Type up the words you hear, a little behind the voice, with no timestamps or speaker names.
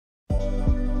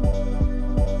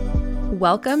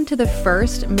Welcome to the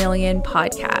First Million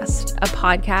Podcast, a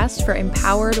podcast for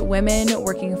empowered women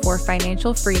working for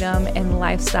financial freedom and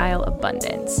lifestyle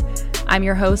abundance. I'm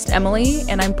your host, Emily,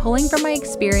 and I'm pulling from my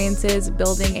experiences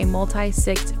building a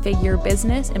multi-six-figure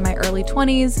business in my early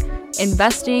 20s,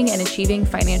 investing and achieving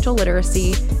financial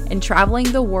literacy, and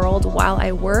traveling the world while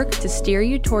I work to steer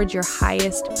you towards your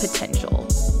highest potential.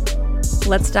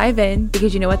 Let's dive in,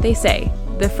 because you know what they say.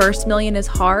 The first million is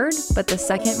hard, but the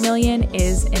second million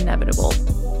is inevitable.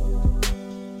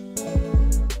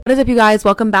 What is up, you guys?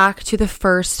 Welcome back to the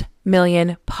First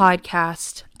Million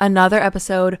Podcast. Another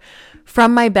episode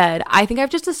from my bed. I think I've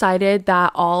just decided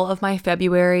that all of my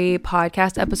February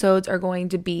podcast episodes are going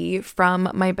to be from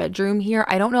my bedroom here.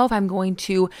 I don't know if I'm going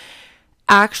to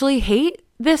actually hate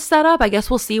this setup. I guess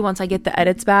we'll see once I get the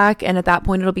edits back, and at that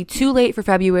point it'll be too late for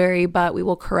February, but we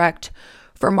will correct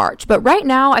for March. But right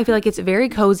now I feel like it's very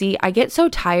cozy. I get so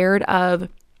tired of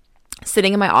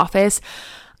sitting in my office.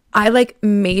 I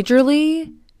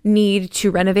majorly need to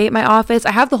renovate my office.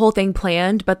 I have the whole thing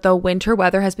planned, but the winter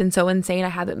weather has been so insane. I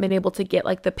haven't been able to get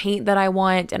the paint that I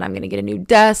want, and I'm going to get a new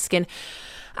desk, and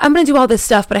I'm going to do all this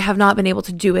stuff, but I have not been able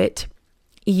to do it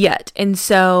yet. And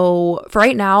so for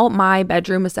right now, my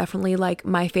bedroom is definitely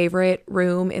my favorite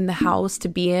room in the house to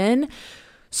be in.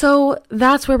 So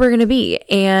that's where we're going to be.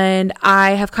 And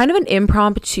I have kind of an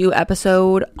impromptu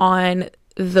episode on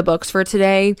the books for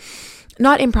today.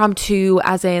 Not impromptu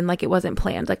as in it wasn't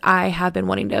planned. I have been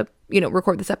wanting to,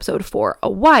 record this episode for a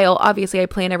while. Obviously, I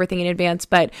plan everything in advance,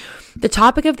 but the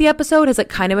topic of the episode has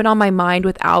kind of been on my mind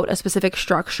without a specific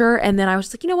structure. And then I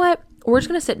was you know what? We're just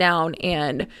going to sit down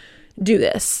and do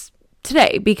this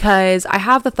today, because I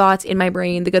have the thoughts in my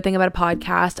brain. The good thing about a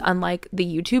podcast, unlike the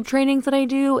YouTube trainings that I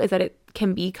do, is that it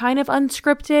can be kind of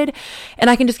unscripted and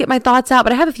I can just get my thoughts out.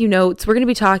 But I have a few notes. We're going to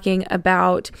be talking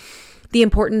about the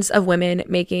importance of women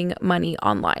making money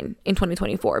online in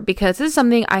 2024, because this is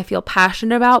something I feel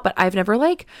passionate about, but I've never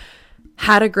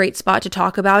had a great spot to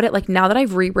talk about it. Now that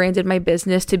I've rebranded my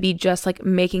business to be just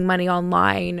making money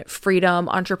online, freedom,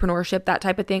 entrepreneurship, that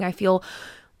type of thing, I feel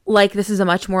like this is a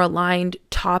much more aligned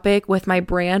topic with my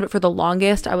brand. But for the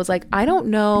longest, I was I don't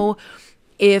know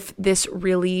if this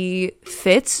really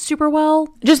fits super well,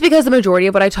 just because the majority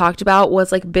of what I talked about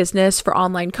was business for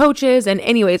online coaches. And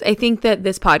anyways, I think that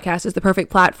this podcast is the perfect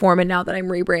platform. And now that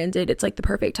I'm rebranded, it's the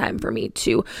perfect time for me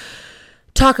to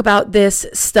talk about this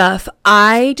stuff.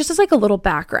 I just as a little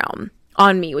background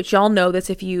on me, which y'all know this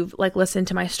if you've listened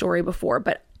to my story before,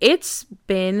 but it's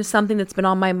been something that's been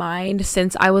on my mind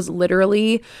since I was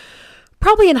literally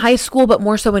probably in high school, but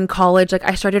more so in college.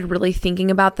 I started really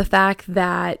thinking about the fact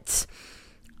that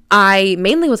I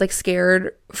mainly was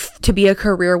scared to be a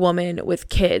career woman with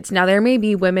kids. Now, there may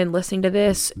be women listening to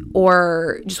this,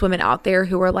 or just women out there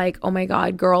who are oh my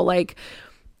God, girl,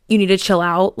 you need to chill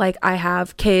out. I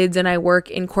have kids and I work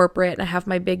in corporate and I have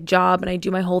my big job and I do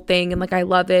my whole thing and I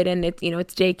love it, and it's,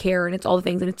 it's daycare and it's all the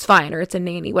things and it's fine, or it's a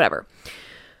nanny, whatever.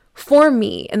 For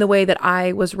me, and the way that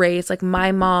I was raised,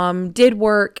 my mom did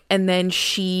work, and then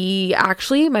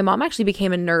my mom actually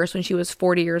became a nurse when she was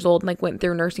 40 years old and went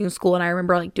through nursing school. And I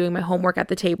remember doing my homework at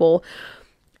the table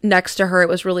next to her. It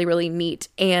was really, really neat.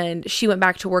 And she went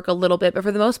back to work a little bit, but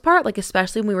for the most part,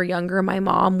 especially when we were younger, my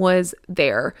mom was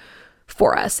there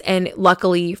for us. And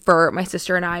luckily for my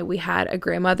sister and I, we had a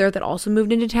grandmother that also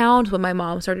moved into town. So when my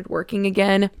mom started working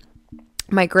again,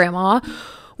 my grandma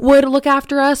would look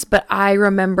after us. But I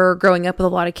remember growing up with a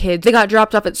lot of kids. They got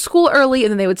dropped off at school early,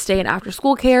 and then they would stay in after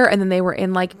school care, and then they were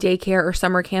in daycare or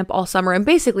summer camp all summer. And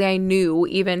basically I knew,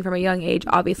 even from a young age,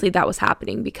 obviously that was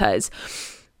happening because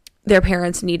their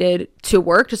parents needed to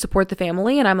work to support the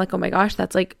family. And I'm oh my gosh,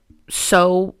 that's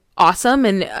so awesome.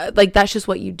 And that's just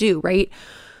what you do, right?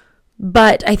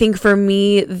 But I think for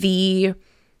me, the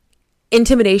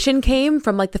intimidation came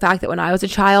from the fact that when I was a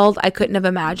child, I couldn't have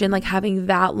imagined having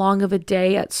that long of a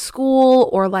day at school,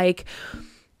 or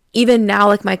even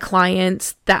now, my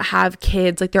clients that have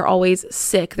kids, they're always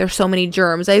sick. There's so many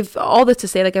germs. I've all this to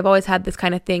say, I've always had this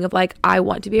kind of thing of I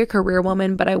want to be a career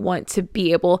woman, but I want to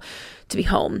be able to be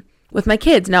home with my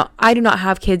kids. Now, I do not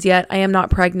have kids yet. I am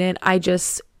not pregnant. I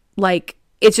just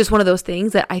it's just one of those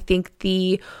things that I think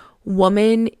the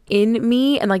woman in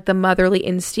me and the motherly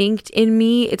instinct in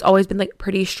me, it's always been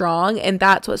pretty strong. And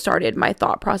that's what started my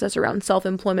thought process around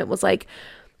self-employment, was I'm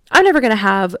never going to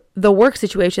have the work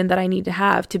situation that I need to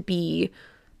have to be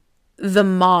the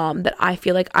mom that I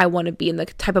feel I want to be, and the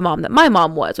type of mom that my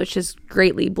mom was, which has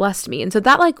greatly blessed me. And so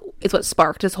that is what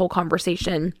sparked this whole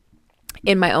conversation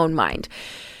in my own mind.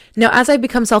 Now, as I've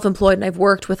become self-employed and I've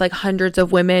worked with hundreds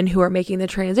of women who are making the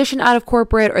transition out of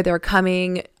corporate, or they're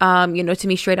coming, to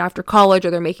me straight after college,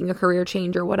 or they're making a career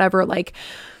change or whatever,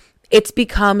 it's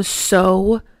become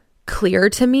so clear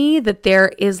to me that there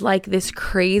is like this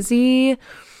crazy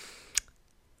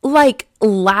like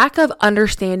lack of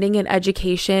understanding and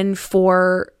education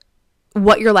for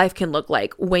what your life can look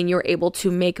like when you're able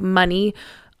to make money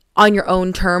on your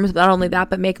own terms. Not only that,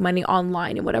 but make money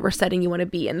online in whatever setting you want to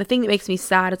be. And the thing that makes me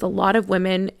sad is a lot of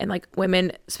women, and like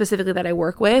women specifically that I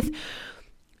work with,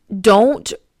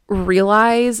 don't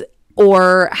realize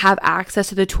or have access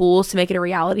to the tools to make it a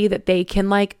reality that they can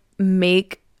like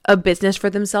make a business for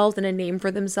themselves and a name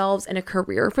for themselves and a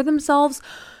career for themselves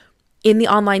in the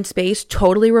online space,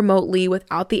 totally remotely,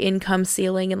 without the income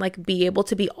ceiling, and like be able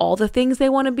to be all the things they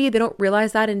want to be. They don't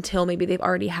realize that until maybe they've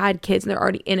already had kids and they're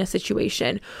already in a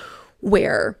situation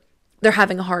where they're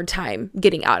having a hard time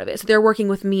getting out of it. So they're working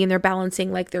with me and they're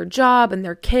balancing like their job and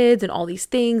their kids and all these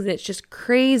things, and it's just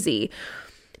crazy.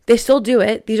 They still do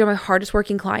it. These are my hardest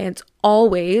working clients,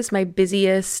 always my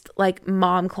busiest like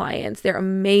mom clients. They're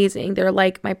amazing. They're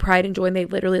like my pride and joy, and they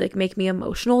literally like make me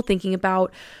emotional thinking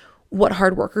about what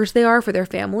hard workers they are for their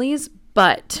families.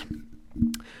 But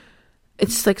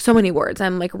it's like so many words.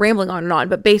 I'm like rambling on and on,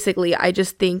 but basically I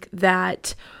just think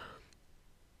that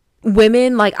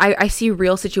women, like I see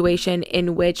real situation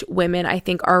in which women I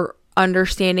think are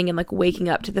understanding and like waking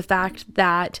up to the fact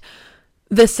that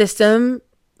the system,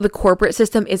 the corporate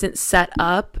system, isn't set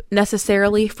up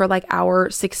necessarily for like our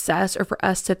success or for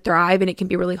us to thrive. And it can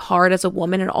be really hard as a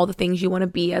woman and all the things you want to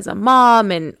be as a mom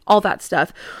and all that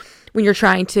stuff when you're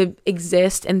trying to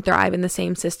exist and thrive in the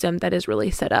same system that is really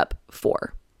set up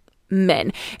for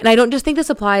men. And I don't just think this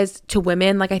applies to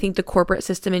women. Like I think the corporate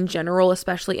system in general,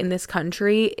 especially in this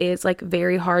country, is like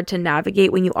very hard to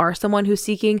navigate when you are someone who's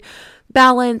seeking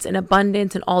balance and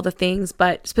abundance and all the things.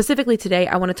 But specifically today,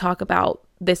 I want to talk about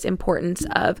this importance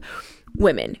of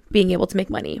women being able to make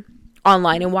money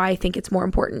online and why I think it's more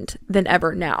important than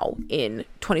ever now in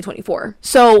 2024.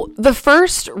 So the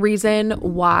first reason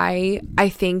why I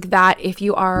think that if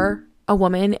you are a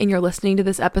woman and you're listening to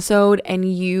this episode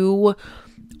and you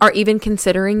are even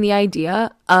considering the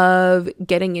idea of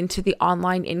getting into the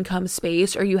online income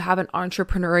space, or you have an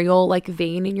entrepreneurial like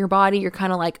vein in your body, you're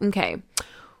kind of like, okay,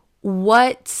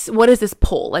 what is this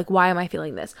pull? Like, why am I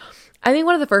feeling this? I think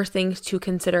one of the first things to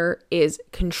consider is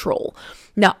control.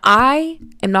 Now, I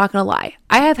am not going to lie.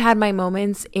 I have had my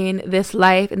moments in this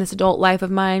life, in this adult life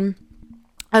of mine,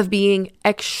 of being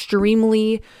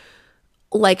extremely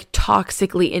like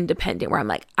toxically independent, where I'm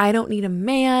like, I don't need a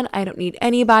man. I don't need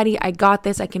anybody. I got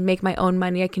this. I can make my own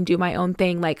money. I can do my own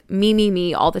thing. Like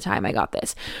me all the time. I got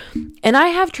this. And I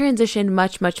have transitioned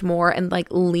much, much more and like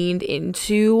leaned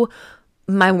into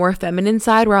my more feminine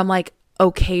side, where I'm like,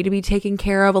 okay to be taken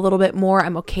care of a little bit more.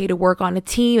 I'm okay to work on a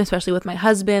team, especially with my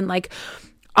husband. Like,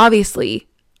 obviously,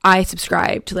 I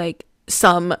subscribe to like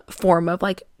some form of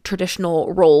like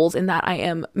traditional roles in that I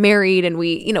am married, and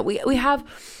we have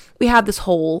this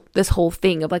whole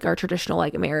thing of like our traditional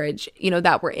like marriage,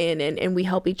 that we're in, and we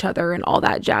help each other and all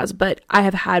that jazz. But I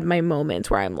have had my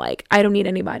moments where I'm like, I don't need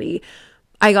anybody.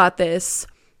 I got this.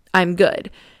 I'm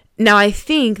good. Now, I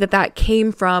think that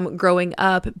came from growing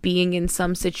up being in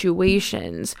some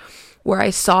situations where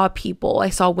I saw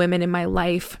women in my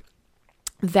life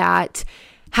that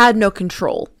had no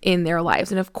control in their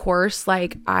lives. And of course,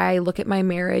 like I look at my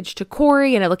marriage to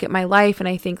Corey and I look at my life and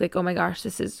I think like, oh my gosh,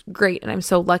 this is great. And I'm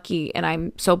so lucky and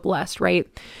I'm so blessed, right?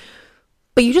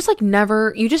 But you just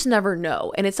never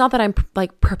know. And it's not that I'm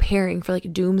like preparing for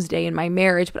like doomsday in my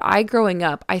marriage, but growing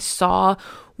up, I saw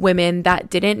women that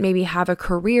didn't maybe have a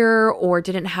career or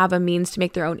didn't have a means to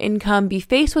make their own income be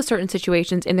faced with certain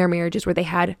situations in their marriages where they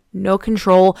had no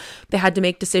control. They had to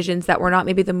make decisions that were not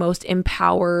maybe the most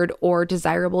empowered or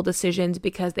desirable decisions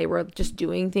because they were just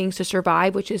doing things to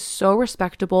survive, which is so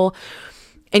respectable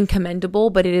and commendable,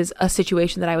 but it is a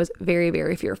situation that I was very,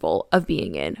 very fearful of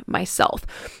being in myself.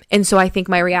 And so I think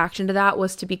my reaction to that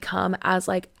was to become as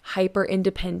like hyper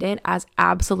independent as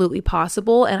absolutely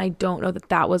possible. And I don't know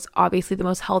that was obviously the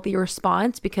most healthy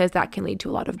response, because that can lead to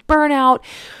a lot of burnout.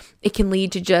 It can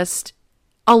lead to just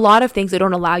a lot of things that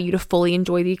don't allow you to fully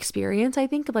enjoy the experience, I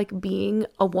think, of like being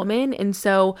a woman. And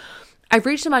so I've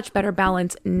reached a much better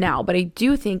balance now, but I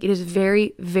do think it is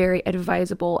very, very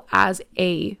advisable as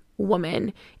a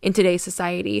woman in today's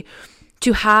society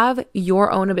to have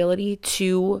your own ability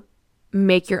to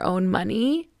make your own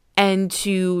money and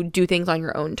to do things on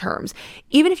your own terms.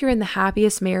 Even if you're in the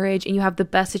happiest marriage and you have the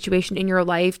best situation in your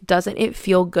life, doesn't it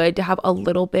feel good to have a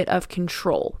little bit of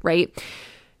control, right?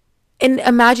 And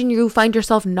imagine you find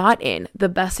yourself not in the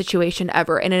best situation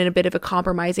ever and in a bit of a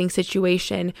compromising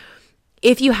situation.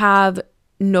 If you have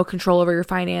no control over your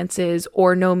finances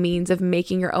or no means of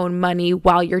making your own money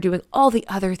while you're doing all the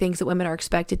other things that women are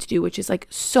expected to do, which is like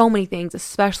so many things,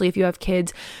 especially if you have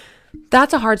kids,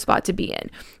 that's a hard spot to be in.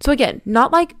 So again,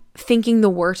 not like thinking the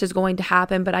worst is going to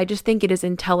happen, but I just think it is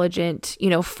intelligent,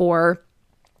 for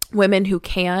women who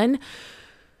can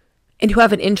and who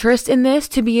have an interest in this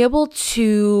to be able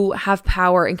to have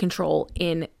power and control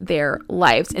in their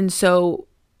lives. And so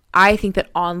I think that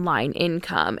online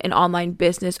income and online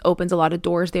business opens a lot of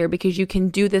doors there, because you can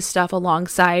do this stuff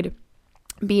alongside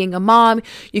being a mom.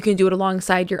 You can do it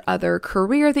alongside your other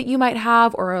career that you might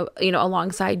have, or,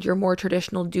 alongside your more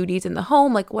traditional duties in the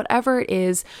home, like whatever it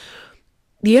is.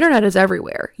 The internet is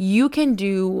everywhere. You can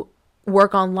do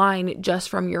work online just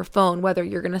from your phone, whether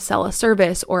you're going to sell a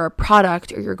service or a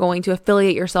product, or you're going to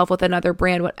affiliate yourself with another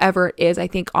brand, whatever it is. I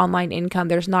think online income,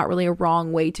 there's not really a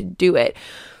wrong way to do it.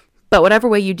 But whatever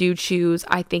way you do choose,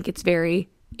 I think it's very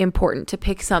important to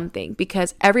pick something,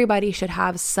 because everybody should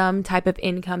have some type of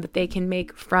income that they can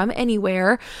make from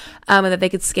anywhere, and that they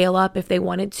could scale up if they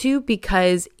wanted to,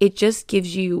 because it just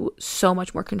gives you so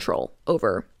much more control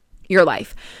over your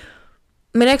life.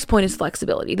 My next point is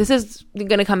flexibility. This is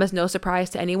going to come as no surprise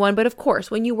to anyone, but of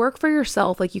course, when you work for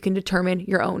yourself, like, you can determine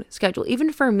your own schedule.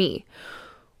 Even for me,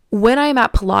 when I'm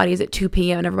at Pilates at 2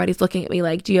 p.m. and everybody's looking at me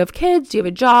like, do you have kids? Do you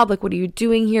have a job? Like, what are you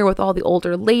doing here with all the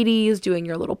older ladies doing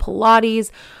your little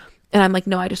Pilates? And I'm like,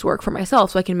 no, I just work for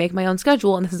myself so I can make my own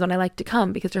schedule. And this is when I like to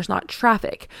come, because there's not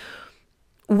traffic.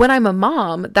 When I'm a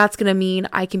mom, that's going to mean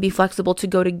I can be flexible to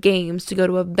go to games, to go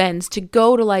to events, to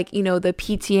go to the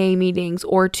PTA meetings,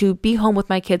 or to be home with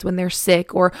my kids when they're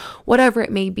sick, or whatever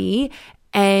it may be.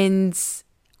 And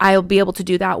I'll be able to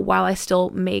do that while I still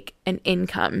make an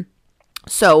income.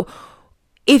 So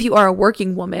if you are a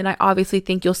working woman, I obviously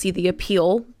think you'll see the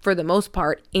appeal, for the most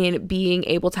part, in being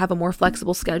able to have a more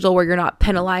flexible schedule where you're not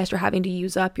penalized or having to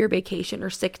use up your vacation or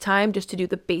sick time just to do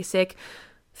the basic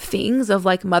things of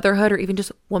like motherhood or even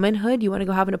just womanhood. You want to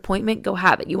go have an appointment, go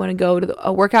have it. You want to go to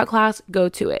a workout class, go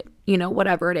to it.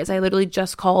 Whatever it is. I literally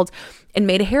just called and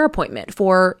made a hair appointment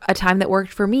for a time that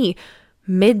worked for me,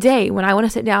 midday, when I want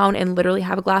to sit down and literally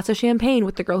have a glass of champagne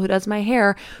with the girl who does my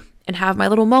hair and have my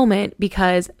little moment,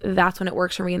 because that's when it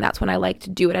works for me and that's when I like to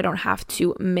do it. I don't have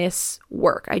to miss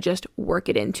work. I just work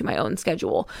it into my own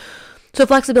schedule. So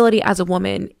flexibility as a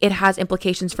woman, it has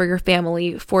implications for your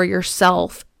family, for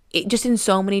yourself, just in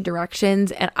so many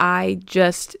directions. And I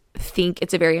just think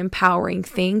it's a very empowering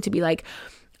thing to be like,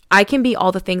 I can be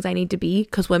all the things I need to be,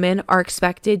 because women are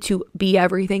expected to be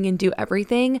everything and do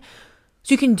everything.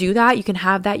 So you can do that, you can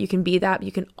have that, you can be that, but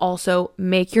you can also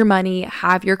make your money,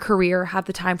 have your career, have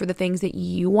the time for the things that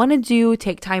you want to do,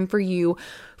 take time for you.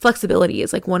 Flexibility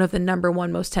is like one of the number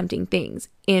one most tempting things,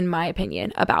 in my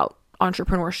opinion, about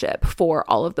entrepreneurship, for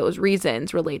all of those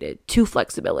reasons related to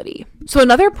flexibility. So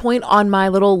another point on my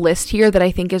little list here that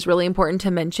I think is really important to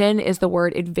mention is the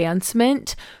word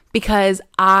advancement, because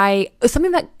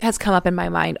something that has come up in my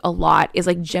mind a lot is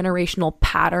like generational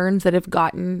patterns that have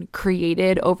gotten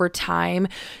created over time,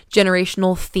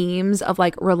 generational themes of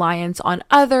like reliance on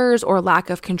others or lack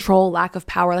of control, lack of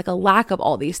power, like a lack of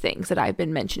all these things that I've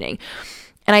been mentioning.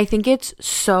 And I think it's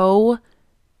so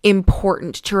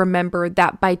important to remember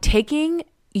that by taking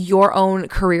your own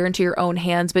career into your own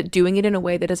hands, but doing it in a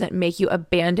way that doesn't make you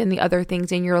abandon the other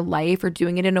things in your life, or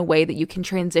doing it in a way that you can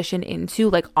transition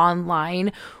into, like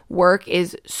online work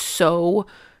is so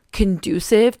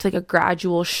conducive to like a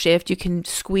gradual shift. You can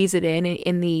squeeze it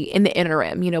in the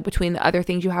interim, between the other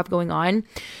things you have going on.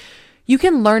 You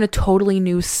can learn a totally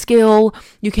new skill.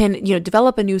 You can,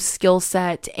 develop a new skill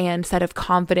set and set of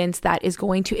confidence that is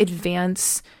going to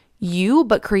advance you,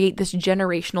 but create this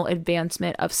generational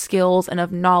advancement of skills and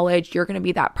of knowledge. You're going to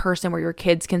be that person where your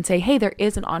kids can say, hey, there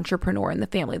is an entrepreneur in the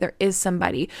family. There is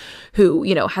somebody who,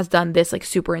 has done this like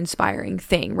super inspiring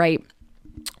thing, right?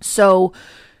 So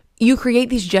you create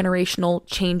these generational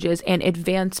changes and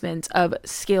advancements of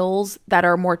skills that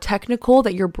are more technical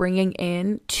that you're bringing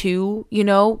in to,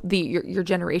 your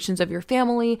generations of your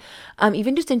family,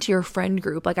 even just into your friend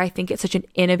group. Like, I think it's such an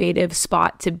innovative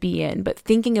spot to be in, but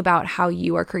thinking about how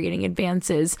you are creating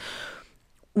advances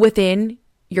within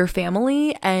your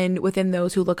family and within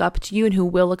those who look up to you and who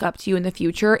will look up to you in the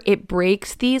future, it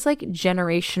breaks these like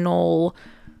generational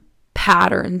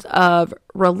patterns of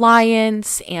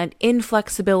reliance and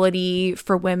inflexibility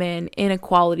for women,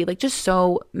 inequality, like just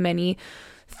so many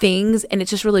things. And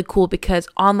it's just really cool because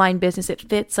online business, it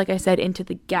fits, like I said, into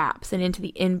the gaps and into the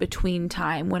in-between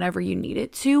time whenever you need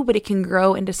it to, but it can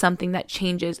grow into something that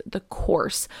changes the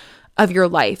course of your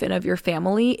life and of your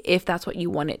family if that's what you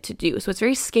want it to do. So it's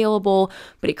very scalable,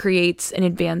 but it creates an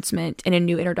advancement and a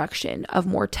new introduction of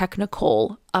more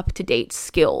technical, up-to-date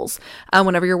skills.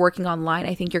 Whenever you're working online,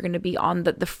 I think you're going to be on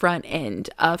the front end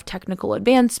of technical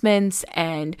advancements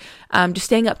and just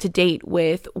staying up to date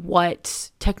with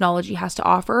what technology has to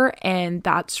offer. And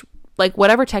that's like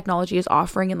whatever technology is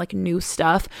offering and like new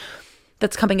stuff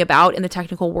that's coming about in the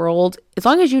technical world, as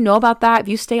long as you know about that, if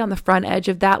you stay on the front edge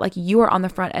of that, like you are on the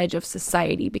front edge of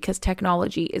society because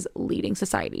technology is leading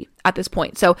society at this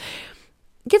point. So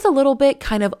it gets a little bit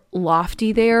kind of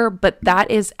lofty there, but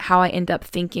that is how I end up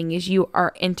thinking is you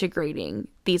are integrating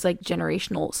these like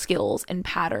generational skills and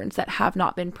patterns that have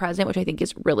not been present, which I think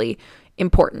is really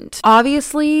important.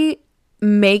 Obviously,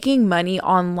 making money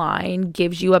online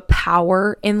gives you a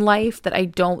power in life that I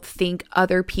don't think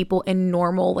other people in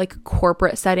normal like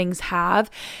corporate settings have.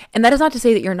 And that is not to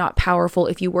say that you're not powerful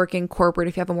if you work in corporate,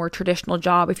 if you have a more traditional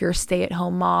job, if you're a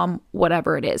stay-at-home mom,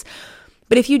 whatever it is.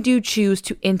 But if you do choose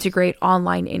to integrate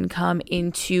online income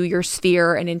into your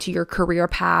sphere and into your career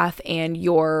path and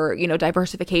your,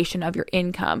 diversification of your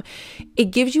income, it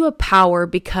gives you a power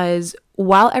because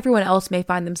while everyone else may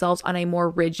find themselves on a more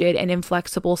rigid and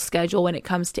inflexible schedule when it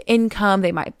comes to income,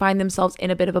 they might find themselves in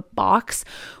a bit of a box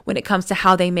when it comes to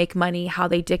how they make money, how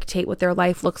they dictate what their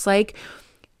life looks like.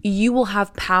 You will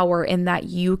have power in that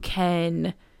you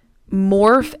can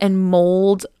morph and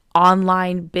mold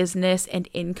online business and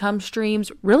income streams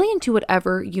really into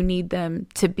whatever you need them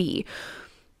to be.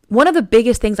 One of the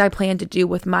biggest things I plan to do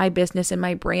with my business and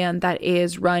my brand that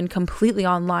is run completely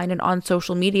online and on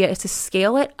social media is to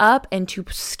scale it up and to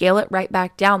scale it right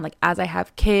back down. Like as I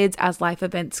have kids, as life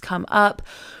events come up,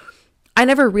 I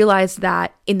never realized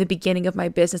that in the beginning of my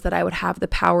business that I would have the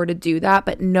power to do that.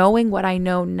 But knowing what I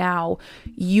know now,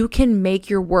 you can make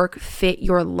your work fit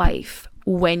your life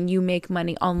when you make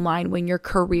money online, when your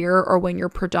career or when your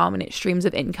predominant streams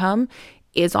of income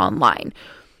is online.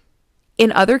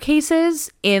 In other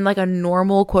cases, in like a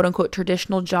normal, quote unquote,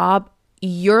 traditional job,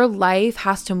 your life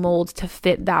has to mold to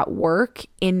fit that work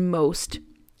in most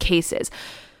cases.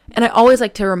 And I always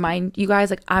like to remind you guys,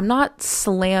 like, I'm not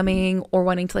slamming or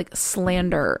wanting to like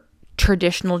slander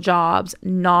traditional jobs,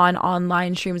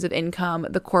 non-online streams of income,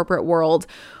 the corporate world.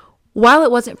 While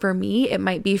it wasn't for me, it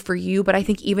might be for you. But I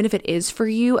think even if it is for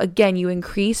you, again, you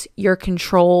increase your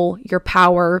control, your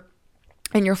power,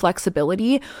 and your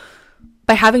flexibility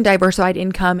by having diversified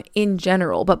income in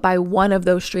general, but by one of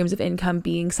those streams of income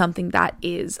being something that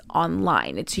is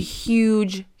online. It's a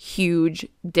huge, huge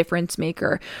difference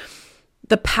maker.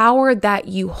 The power that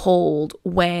you hold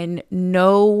when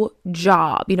no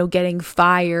job, getting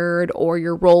fired or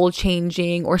your role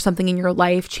changing or something in your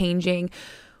life changing,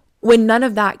 when none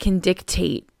of that can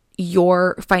dictate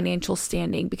your financial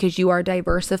standing because you are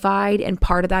diversified and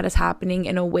part of that is happening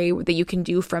in a way that you can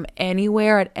do from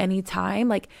anywhere at any time,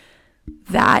 like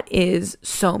that is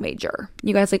so major.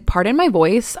 You guys, like, pardon my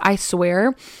voice. I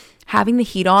swear having the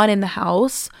heat on in the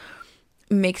house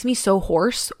makes me so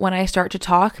hoarse when I start to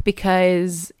talk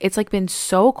because it's like been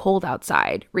so cold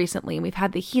outside recently and we've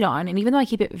had the heat on. And even though I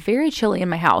keep it very chilly in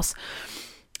my house,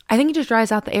 I think it just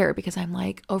dries out the air because I'm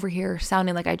like over here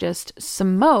sounding like I just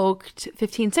smoked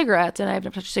 15 cigarettes and I've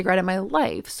never touched a cigarette in my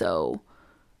life. So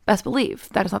best believe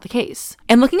that is not the case.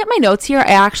 And looking at my notes here,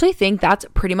 I actually think that's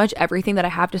pretty much everything that I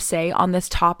have to say on this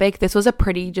topic. This was a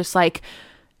pretty just like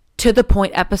to the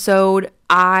point episode.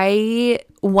 I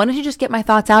wanted to just get my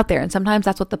thoughts out there. And sometimes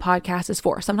that's what the podcast is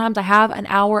for. Sometimes I have an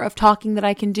hour of talking that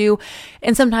I can do.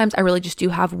 And sometimes I really just do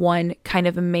have one kind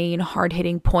of main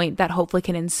hard-hitting point that hopefully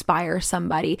can inspire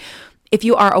somebody. If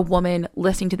you are a woman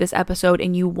listening to this episode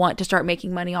and you want to start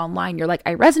making money online, you're like,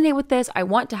 I resonate with this. I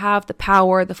want to have the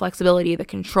power, the flexibility, the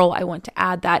control. I want to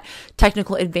add that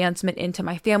technical advancement into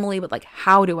my family, but like,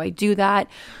 how do I do that?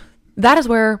 That is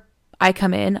where I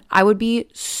come in. I would be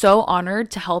so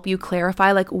honored to help you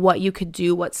clarify like what you could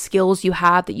do, what skills you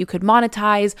have that you could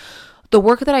monetize. The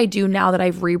work that I do now that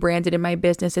I've rebranded in my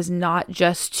business is not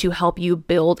just to help you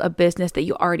build a business that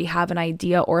you already have an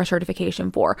idea or a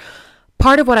certification for.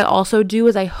 Part of what I also do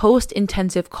is I host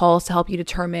intensive calls to help you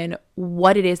determine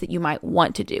what it is that you might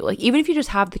want to do. Like, even if you just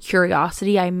have the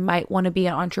curiosity, I might want to be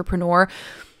an entrepreneur,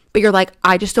 but you're like,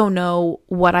 I just don't know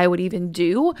what I would even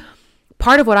do.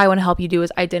 Part of what I want to help you do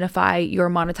is identify your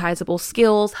monetizable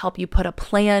skills, help you put a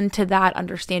plan to that,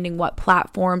 understanding what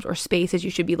platforms or spaces you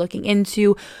should be looking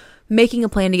into, making a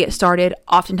plan to get started.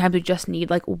 Oftentimes we just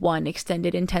need like one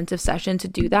extended intensive session to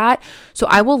do that. So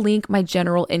I will link my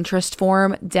general interest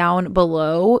form down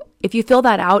below. If you fill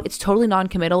that out, it's totally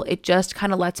non-committal. It just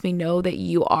kind of lets me know that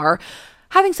you are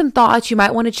having some thoughts, you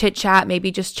might want to chit chat,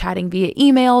 maybe just chatting via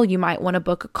email. You might want to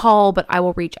book a call, but I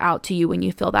will reach out to you when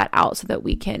you fill that out so that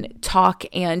we can talk.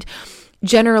 And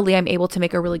generally, I'm able to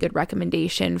make a really good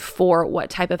recommendation for what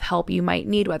type of help you might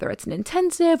need, whether it's an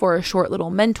intensive or a short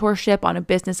little mentorship on a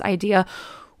business idea.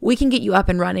 We can get you up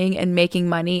and running and making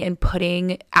money and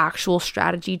putting actual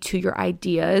strategy to your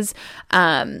ideas,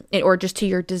 or just to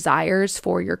your desires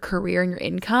for your career and your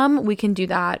income. We can do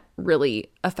that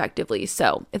really effectively.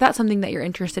 So if that's something that you're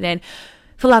interested in,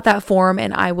 fill out that form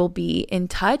and I will be in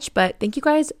touch. But thank you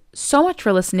guys so much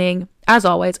for listening. As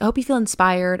always, I hope you feel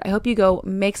inspired. I hope you go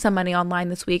make some money online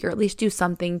this week, or at least do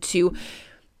something to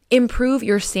improve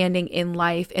your standing in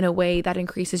life in a way that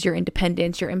increases your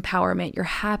independence, your empowerment, your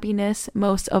happiness,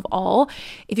 most of all.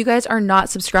 If you guys are not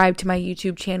subscribed to my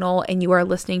YouTube channel and you are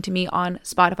listening to me on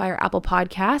Spotify or Apple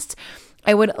Podcasts,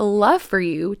 I would love for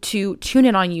you to tune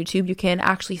in on YouTube. You can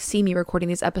actually see me recording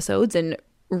these episodes and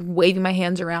waving my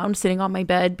hands around, sitting on my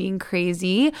bed, being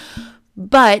crazy.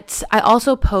 But I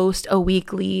also post a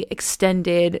weekly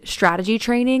extended strategy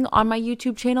training on my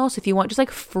YouTube channel. So if you want just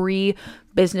like free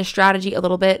business strategy, a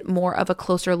little bit more of a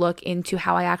closer look into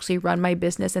how I actually run my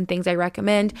business and things I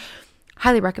recommend,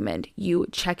 highly recommend you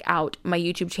check out my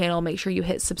YouTube channel. Make sure you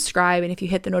hit subscribe. And if you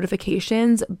hit the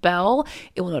notifications bell,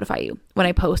 it will notify you when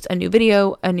I post a new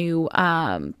video, a new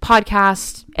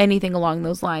podcast, anything along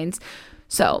those lines.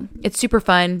 So it's super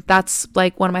fun. That's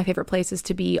like one of my favorite places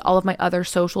to be. All of my other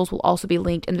socials will also be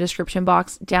linked in the description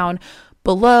box down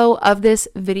below of this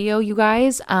video, you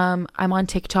guys. I'm on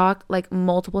TikTok like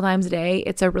multiple times a day.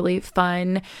 It's a really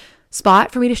fun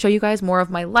spot for me to show you guys more of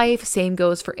my life. Same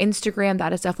goes for Instagram.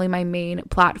 That is definitely my main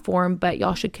platform, but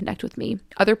y'all should connect with me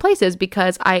other places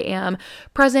because I am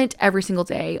present every single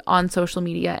day on social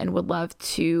media and would love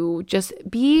to just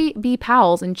be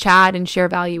pals and chat and share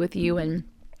value with you and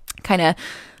kind of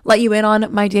let you in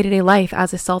on my day-to-day life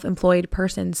as a self-employed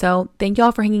person. So thank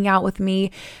y'all for hanging out with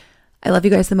me. I love you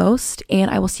guys the most,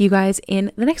 and I will see you guys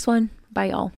in the next one. Bye, y'all.